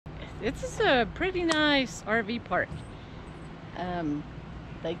It's a pretty nice RV park.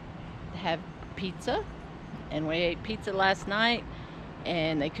 They have pizza, and we ate pizza last night,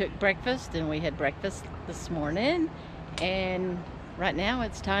 and they cooked breakfast, and we had breakfast this morning. And right now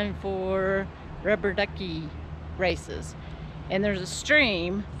it's time for rubber ducky races. And there's a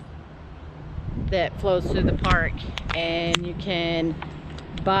stream that flows through the park, and you can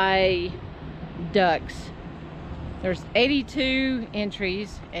buy ducks. There's 82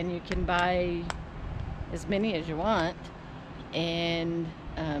 entries, and you can buy as many as you want, and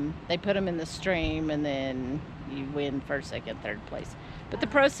they put them in the stream, and then you win first, second, third place. But the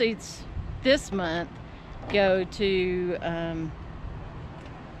proceeds this month go to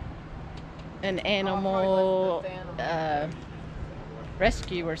an animal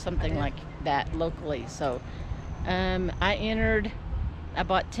rescue or something like that locally. So I entered, I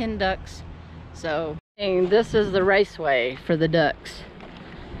bought 10 ducks. So and this is the raceway for the ducks.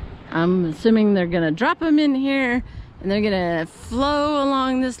 I'm assuming they're gonna drop them in here, and they're gonna flow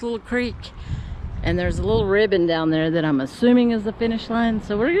along this little creek, and there's a little ribbon down there that I'm assuming is the finish line.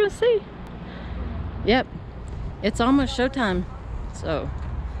 So we're gonna see. Yep, it's almost showtime. So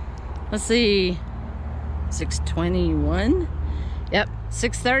let's see, 6:21. Yep,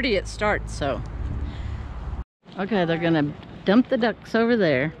 6:30 it starts. So okay, they're gonna dump the ducks over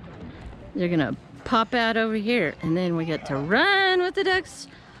there. They're gonna pop out over here, and then we get to run with the ducks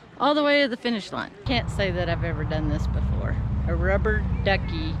all the way to the finish line. Can't say that I've ever done this before. A rubber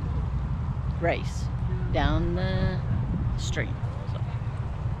ducky race down the stream. So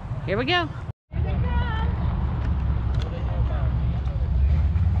here we go.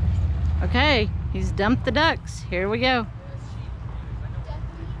 Okay, he's dumped the ducks. Here we go.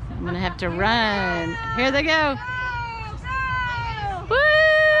 I'm gonna have to run. Here they go. Woo!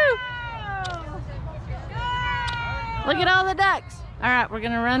 Look at all the ducks. All right, we're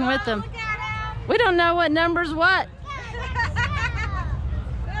gonna run with them. We don't know what number's what.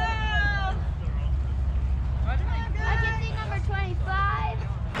 I can see number 25.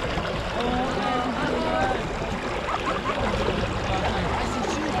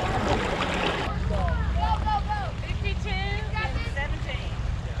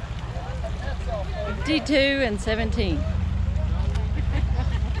 D2 and 17.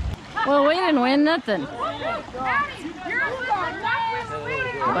 Well, we didn't win nothing.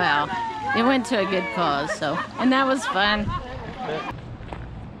 Well, it went to a good cause, so, and that was fun.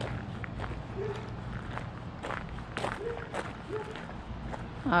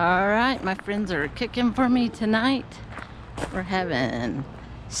 All right, my friends are cooking for me tonight. We're having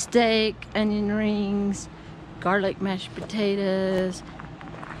steak, onion rings, garlic mashed potatoes,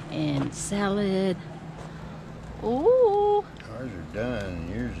 and salad. Ooh. Ours are done, and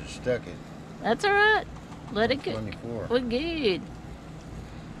yours is stuck at That's all right. Let it cook. 24. We're good.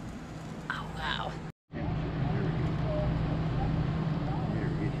 Oh, wow.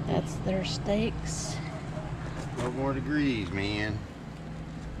 That's their steaks. 12 more degrees, man.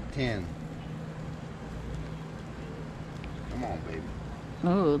 10. Come on, baby.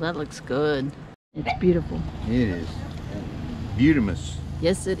 Oh, that looks good. It's beautiful. It is. Beautimous.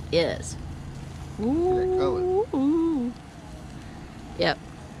 Yes, it is. That color. Ooh. Yep.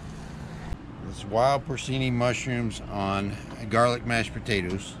 It's wild porcini mushrooms on garlic mashed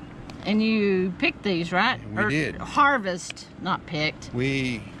potatoes. And you picked these, right? We did. Harvest, not picked.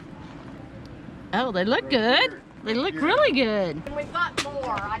 We... Oh, they look good. They look really good. And we've got more.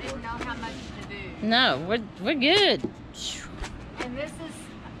 I didn't know how much to do. No, we're good. And this is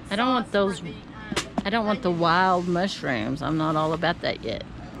I don't want sauce those. for the, I don't want the wild mushrooms. I'm not all about that yet.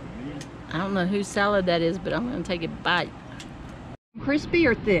 I don't know whose salad that is, but I'm gonna take a bite. Crispy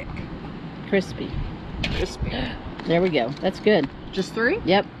or thick? Crispy. Crispy. There we go. That's good. Just 3?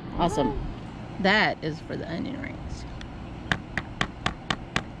 Yep. Awesome. That is for the onion rings.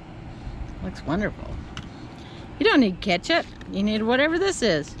 Looks wonderful. You don't need ketchup. You need whatever this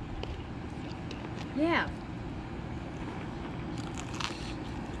is. Yeah.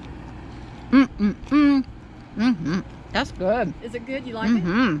 That's good. Is it good? You like it?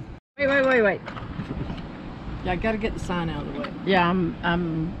 Wait. Yeah, I gotta get the sign out of the way. Yeah,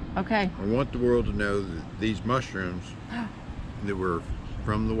 I'm okay. I want the world to know that these mushrooms that were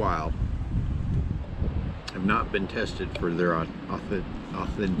from the wild have not been tested for their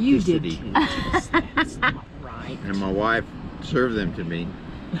authenticity. You did. That's not right. And my wife served them to me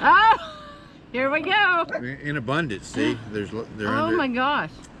Oh, here we go. in abundance. See, they're Oh under. my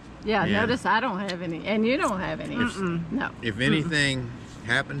gosh. Yeah, Yeah. notice I don't have any, and you don't have any. No. If anything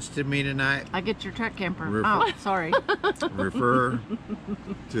happens to me tonight, I get your truck camper. Refer- Oh, sorry. refer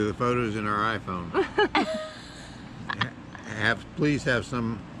to the photos in our iPhone. Please have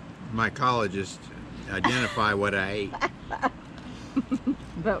some mycologist identify what I ate.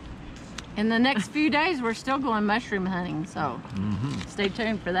 But in the next few days, we're still going mushroom hunting, so stay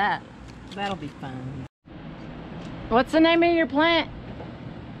tuned for that. That'll be fun. What's the name of your plant?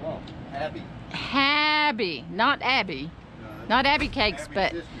 Oh, Abby. Habby, not Abby. Not Abby cakes,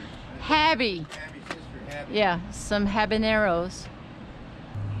 but Sister. Habby. Abby's sister, Abby. Yeah, some habaneros.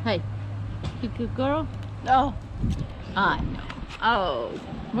 Hey, you good girl? Oh, I know. Oh,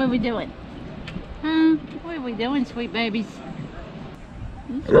 what are we doing? What are we doing, sweet babies?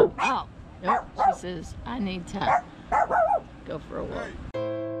 Oh, nope, she says I need to go for a walk.